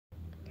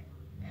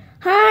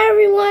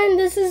everyone,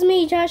 this is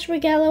me, Joshua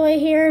Galloway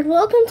here, and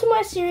welcome to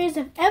my series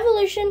of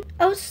Evolution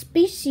of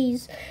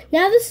Species.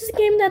 Now this is a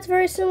game that's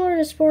very similar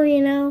to Spore,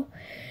 you know.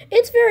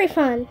 It's very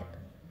fun.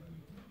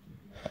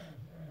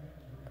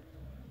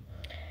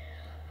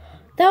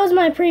 That was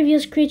my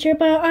previous creature,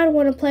 but I don't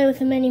want to play with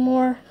him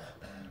anymore.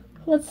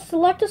 Let's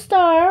select a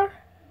star.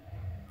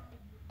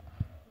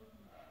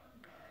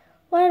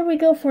 Why did we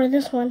go for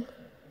this one?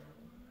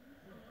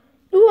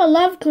 Ooh, I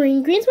love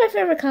green. Green's my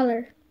favorite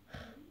color.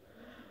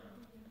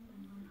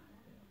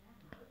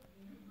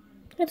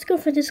 Let's go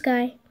for this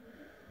guy.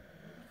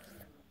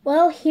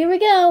 Well, here we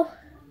go.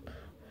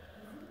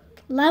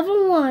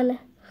 Level 1.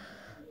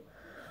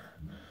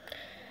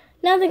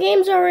 Now the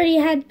game's already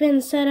had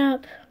been set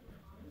up.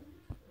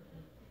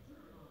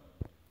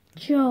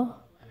 Joe.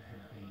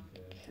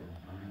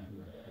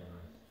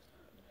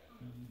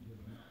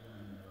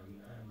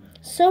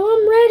 So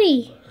I'm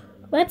ready.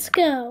 Let's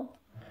go.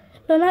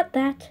 No, not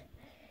that.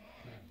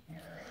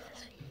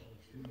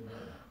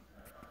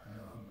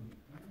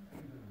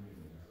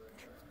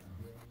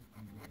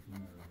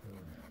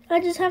 I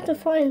just have to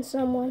find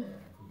someone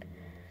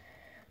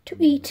to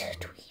eat.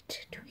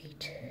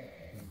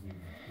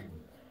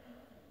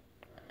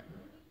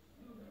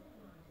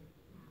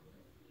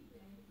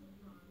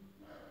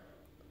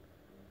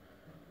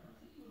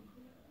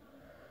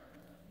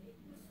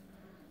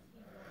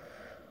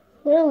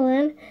 Well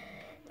then,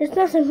 there's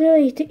nothing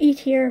really to eat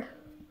here,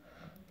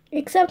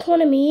 except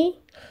one of me.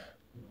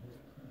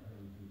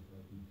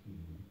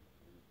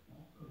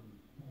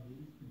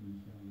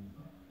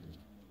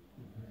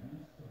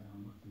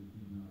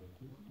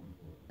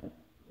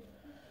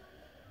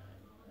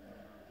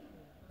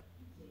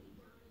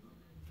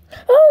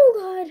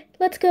 Oh God,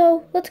 let's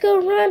go,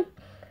 run.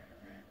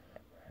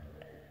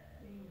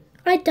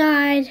 I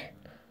died.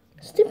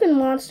 Stupid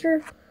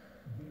monster.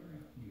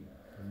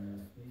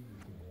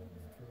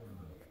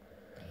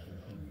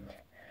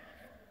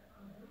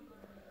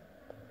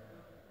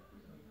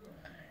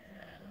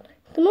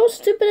 The most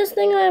stupidest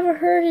thing I ever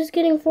heard is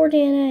getting 4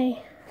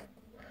 DNA.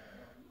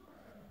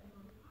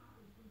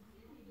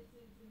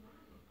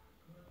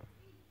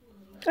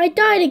 I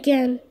died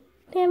again.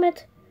 Damn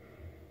it.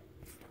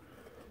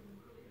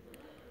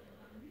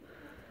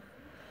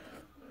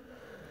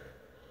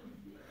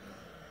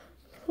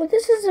 Well,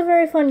 this is a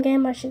very fun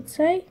game, I should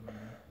say.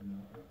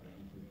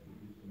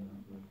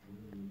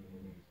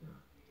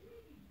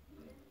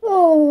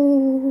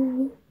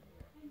 Oh,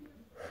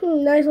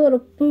 nice little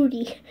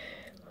booty.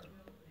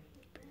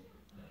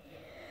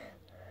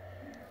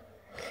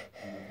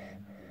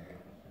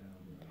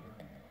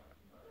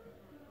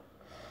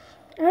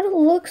 I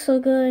don't look so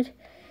good.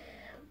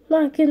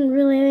 I'm not getting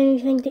really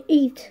anything to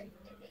eat.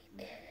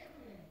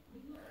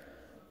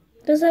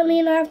 Does that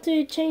mean I have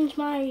to change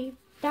my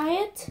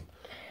diet?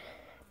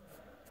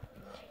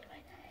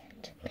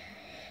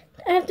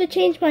 I have to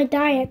change my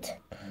diet.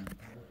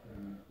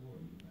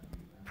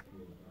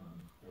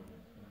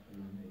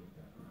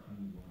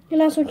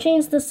 And also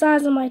change the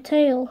size of my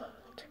tail.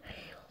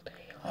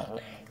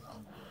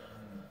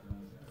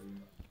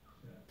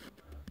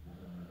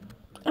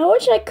 I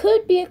wish I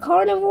could be a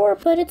carnivore,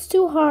 but it's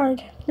too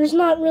hard. There's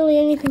not really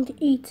anything to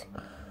eat.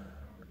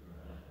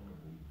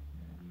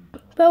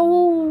 But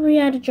we'll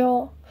re-add a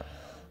jaw.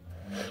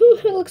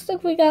 It looks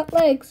like we got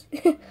legs.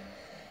 Got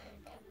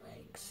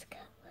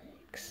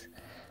legs.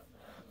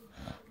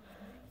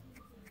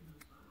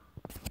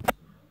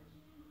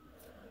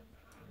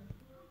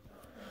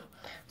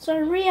 So I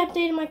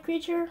re-updated my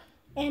creature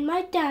and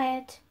my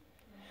diet.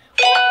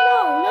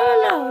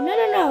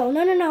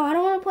 No, I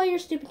don't want to play your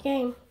stupid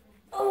game.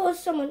 Oh,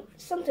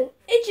 something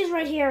itches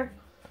right here.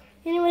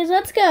 Anyways,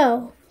 let's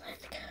go.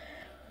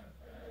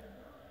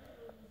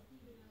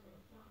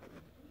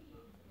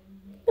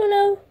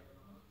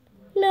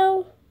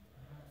 No.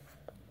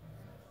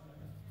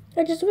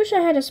 I just wish I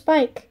had a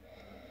spike.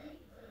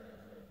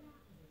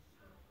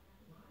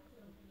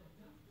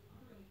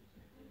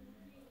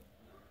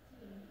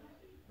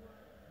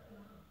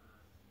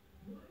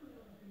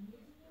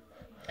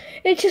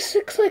 It just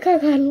looks like I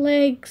got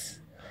legs,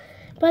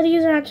 but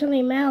these are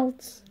actually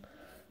mouths.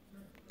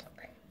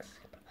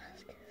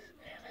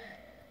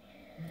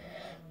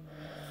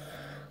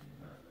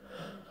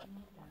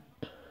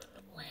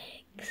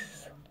 Legs.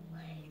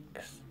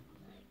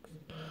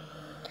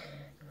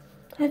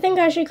 I think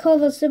I should call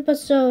this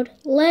episode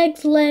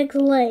Legs.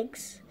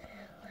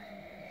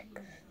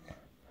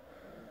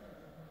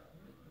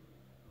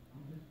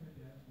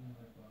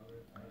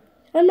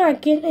 I'm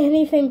not getting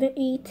anything to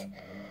eat.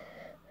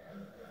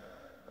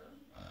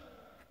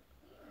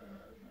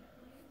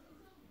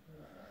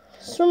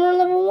 Swimmer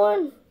level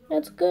 1.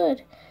 That's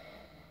good.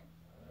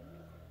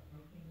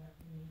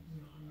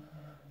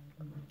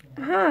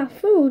 Aha,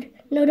 food.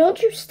 No,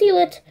 don't you steal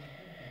it.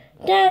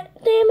 Damn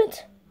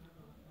it.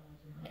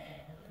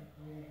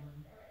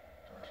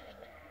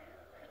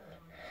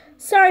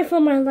 Sorry for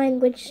my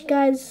language,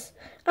 guys.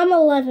 I'm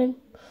 11.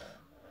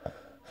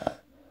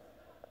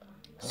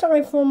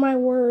 Sorry for my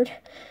word.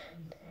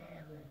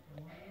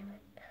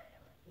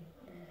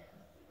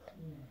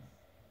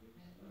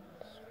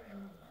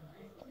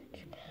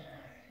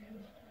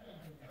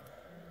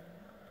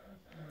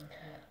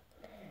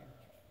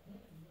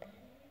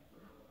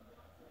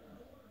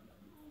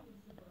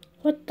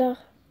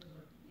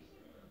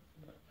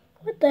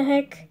 the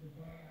heck?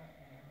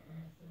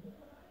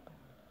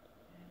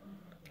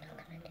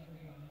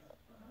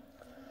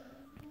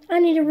 I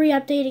need to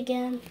re-update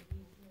again.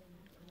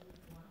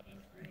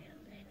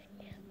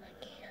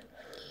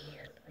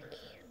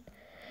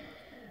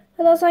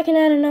 Unless I can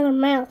add another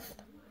mouth.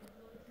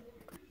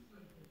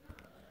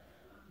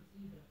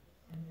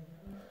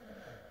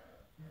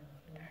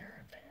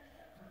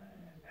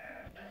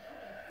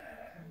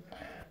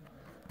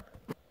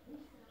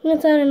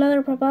 Let's add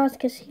another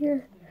proboscis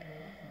here.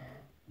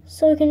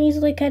 So we can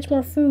easily catch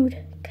more food.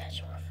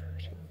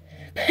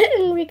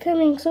 And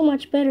becoming so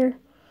much better.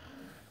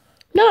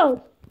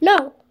 No!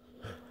 No!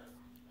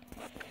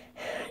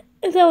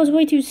 That was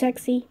way too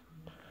sexy.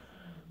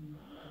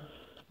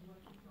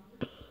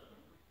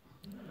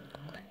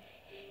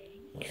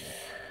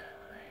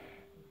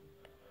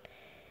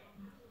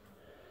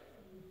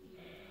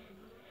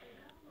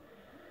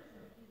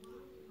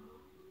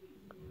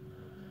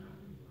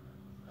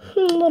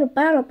 Little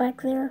battle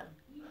back there.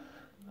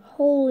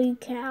 Holy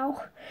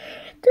cow.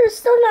 There's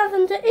still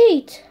nothing to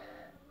eat.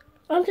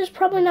 I'm just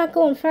probably not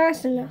going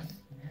fast enough.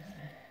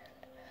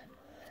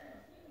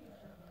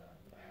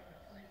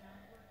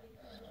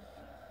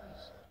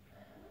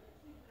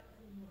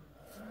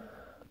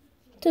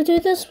 To do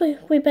this,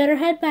 we better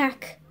head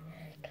back.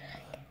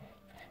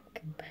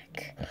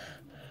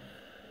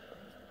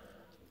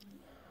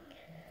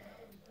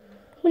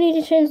 We need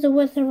to change the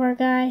width of our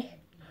guy.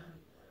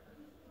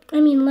 I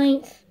mean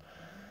length.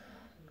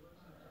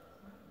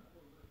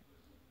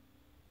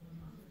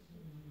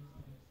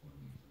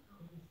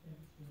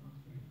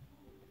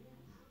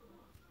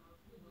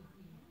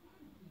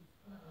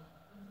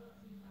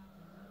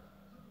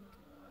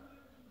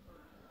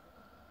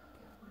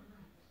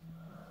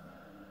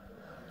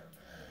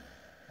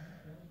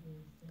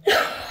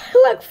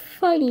 I look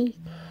funny.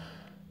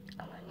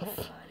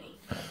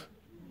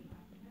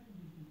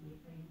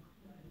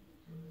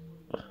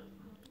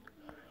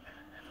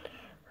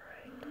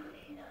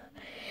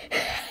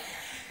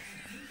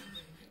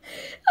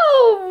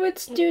 Oh,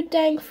 it's too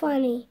dang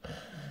funny.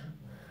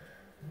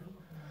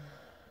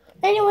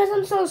 Anyways,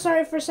 I'm so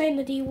sorry for saying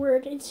the D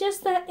word. It's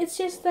just that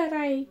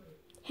I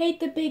hate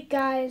the big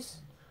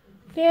guys.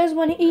 They always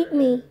want to eat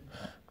me.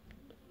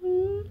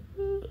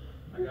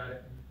 I got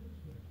it.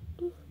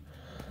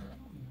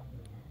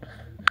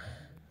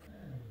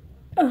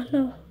 Oh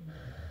no.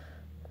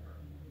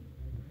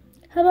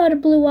 How about a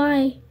blue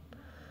eye?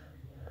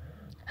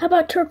 How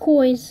about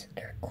turquoise?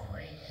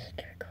 Turquoise.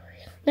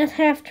 That's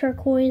half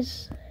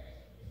turquoise.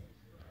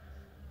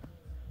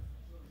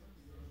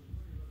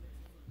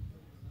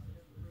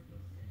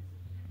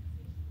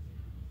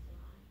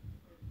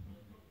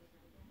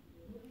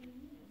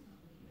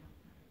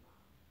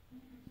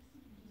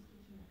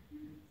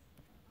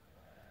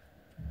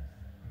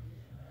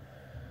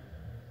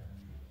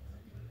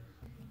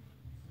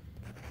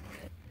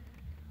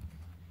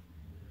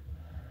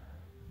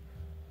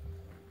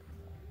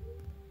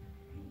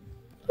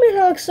 It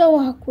looks so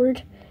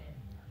awkward.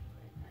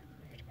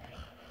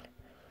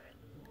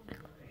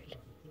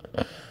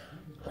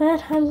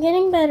 But I'm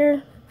getting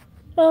better.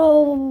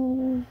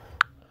 Oh.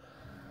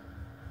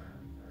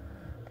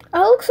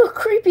 I look so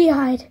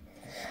creepy-eyed.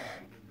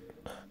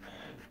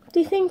 Do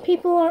you think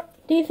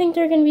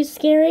they're gonna be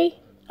scary?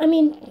 I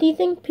mean, do you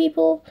think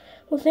people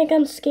will think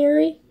I'm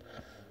scary?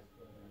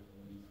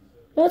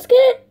 Let's get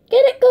it!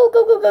 Get it! Go,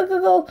 go, go, go, go,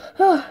 go!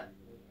 Oh.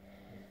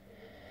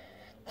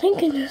 Thank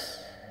goodness.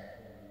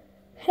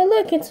 Hey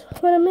look, it's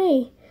one of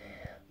me.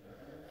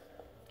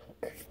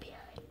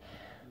 Creepy-eyed.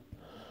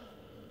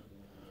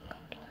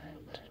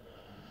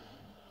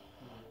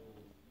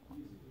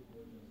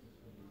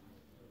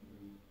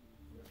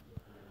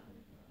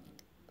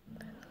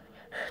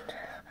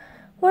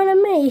 One of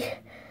me.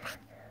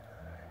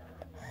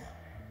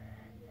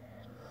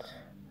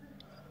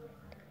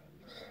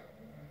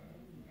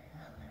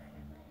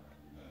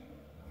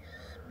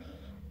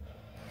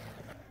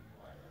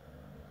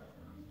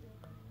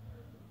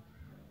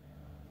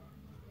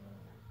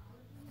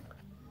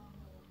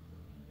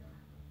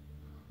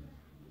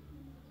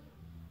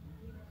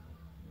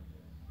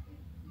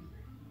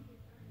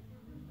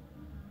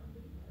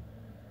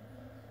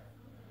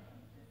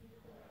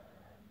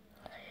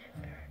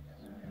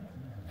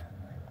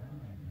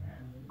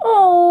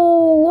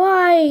 Oh,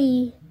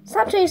 why?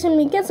 Stop chasing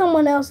me. Get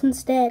someone else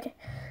instead.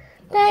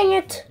 Dang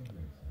it.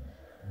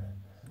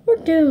 We're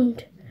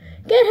doomed.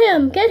 Get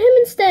him. Get him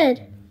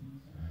instead.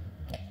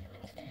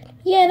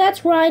 Yeah,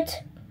 that's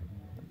right.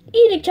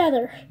 Eat each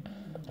other.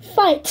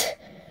 Fight.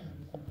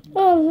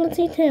 Oh, let's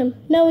eat him.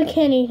 No, we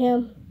can't eat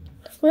him.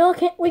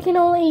 We can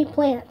only eat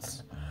plants.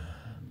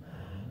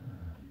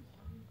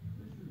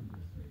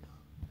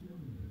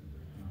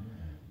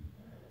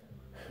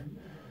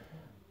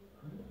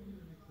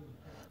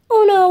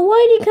 Oh no,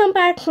 why did he come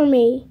back for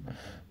me?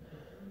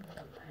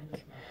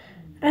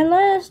 At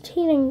last,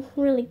 he didn't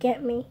really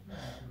get me.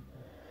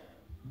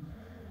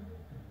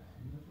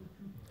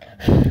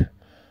 What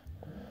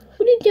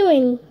are you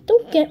doing?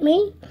 Don't get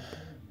me.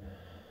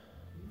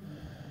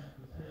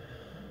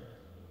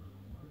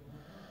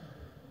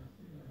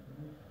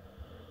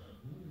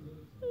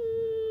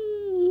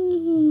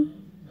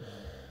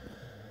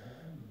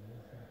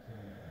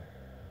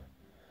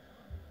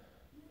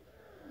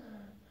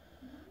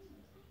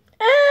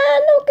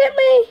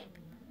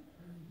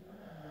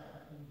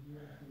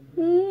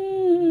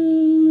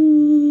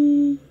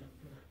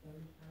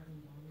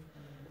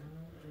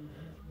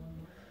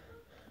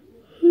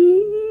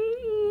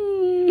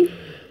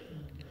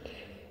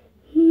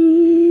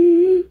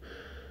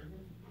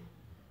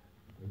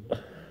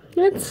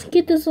 Let's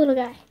get this little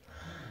guy.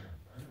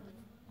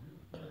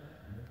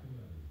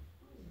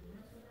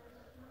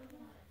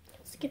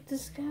 Let's get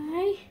this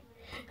guy.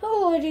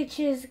 Oh, it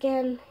itches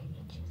again.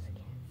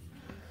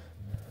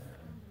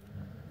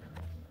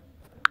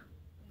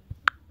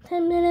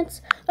 10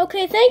 minutes.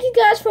 Okay, thank you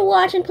guys for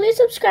watching. Please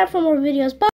subscribe for more videos. Bye.